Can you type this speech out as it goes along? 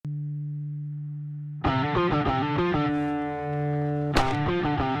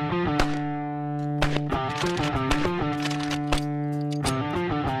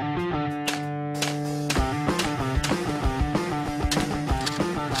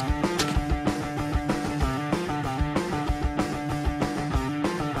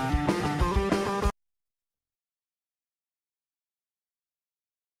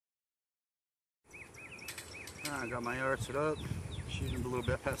I got my AR set up, shooting a little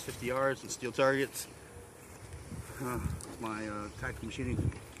bit past 50 yards and steel targets. My tactical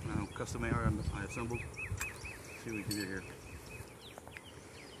machining custom AR I assembled. Let's see what we can do here.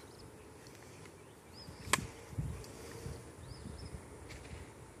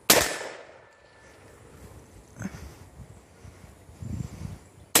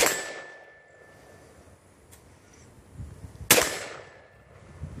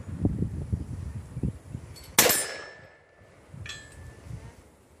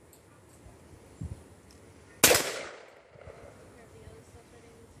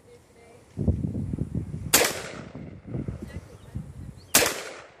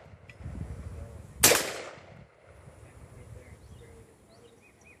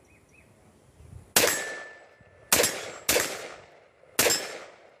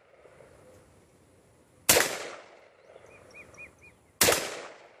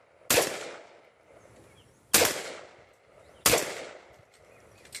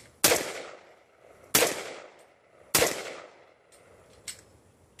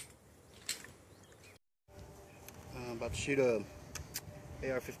 I'm about to shoot a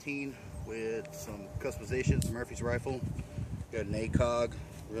AR-15 with some customizations. Murphy's rifle. Got an ACOG,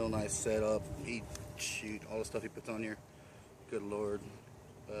 real nice setup. He shoot all the stuff he puts on here. Good lord.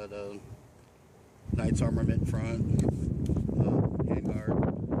 But Knight's armament front,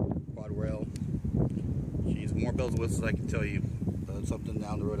 handguard, quad rail. She's more bells and whistles I can tell you. Something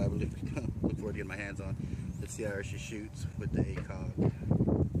down the road I would look forward to getting my hands on. Let's see how she shoots with the ACOG.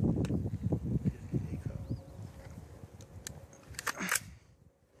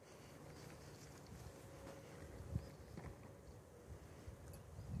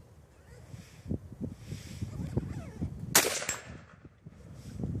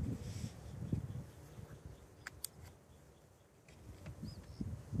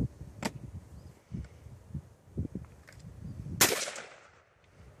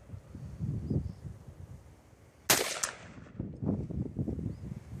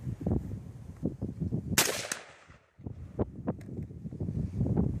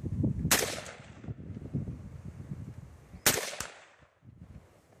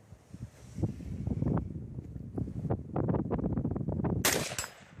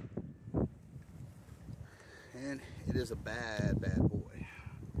 And it is a bad boy.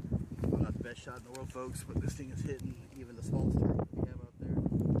 I'm not the best shot in the world, folks, but this thing is hitting even the smallest target we have out there.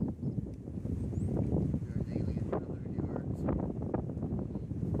 We are nailing it at 100 yards.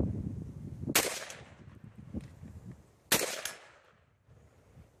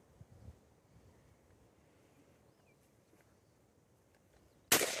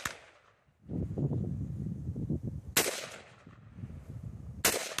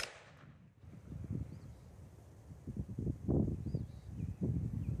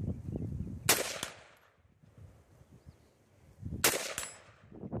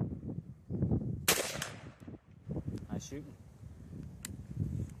 Shooting.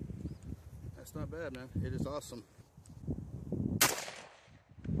 That's not bad, man. It is awesome.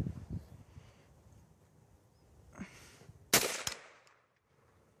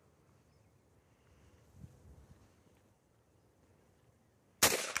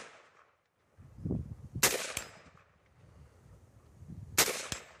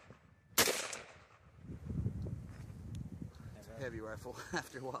 It's a heavy rifle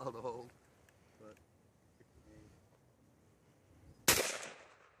after a while to hold. But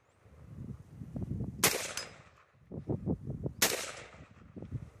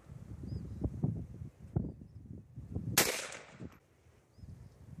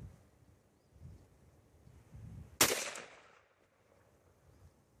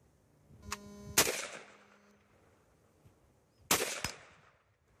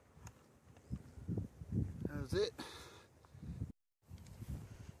that was it.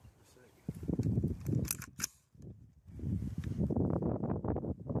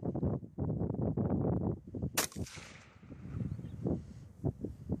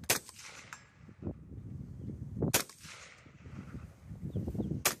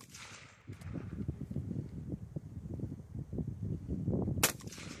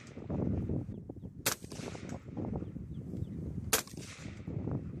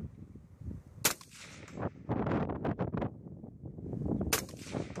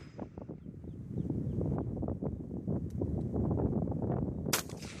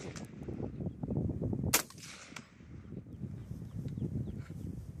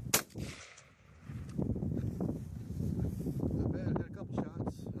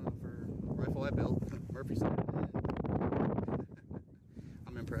 I built Murphy's. I'm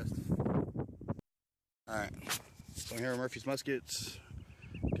impressed. Alright, so I'm here with Murphy's muskets.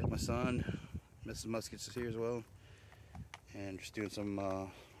 Got my son. Mrs. Muskets is here as well. And just doing some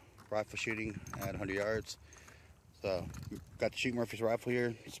rifle shooting at 100 yards. So, got the Shoot Murphy's rifle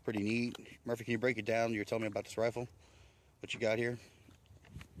here. It's pretty neat. Murphy, can you break it down? You're telling me about this rifle. What you got here?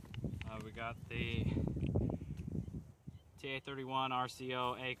 We got the TA-31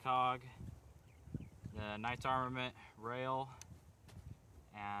 RCO ACOG, the Knights Armament rail,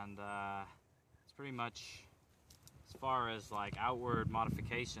 and it's pretty much, as far as like outward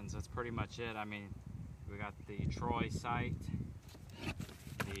modifications, that's pretty much it. I mean, we got the Troy sight,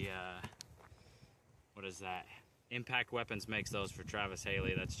 the what is that? Impact Weapons makes those for Travis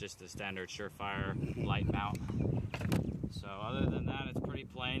Haley. That's just a standard Surefire light mount. So other than that, it's pretty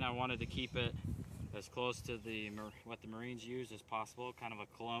plain. I wanted to keep it as close to what the Marines use as possible, kind of a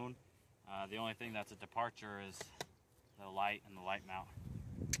clone. The only thing that's a departure is the light and the light mount.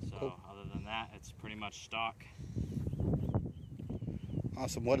 So cool. Other than that, it's pretty much stock.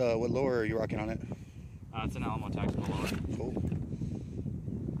 Awesome. What lower are you rocking on it? It's an Alamo tactical lower. Cool.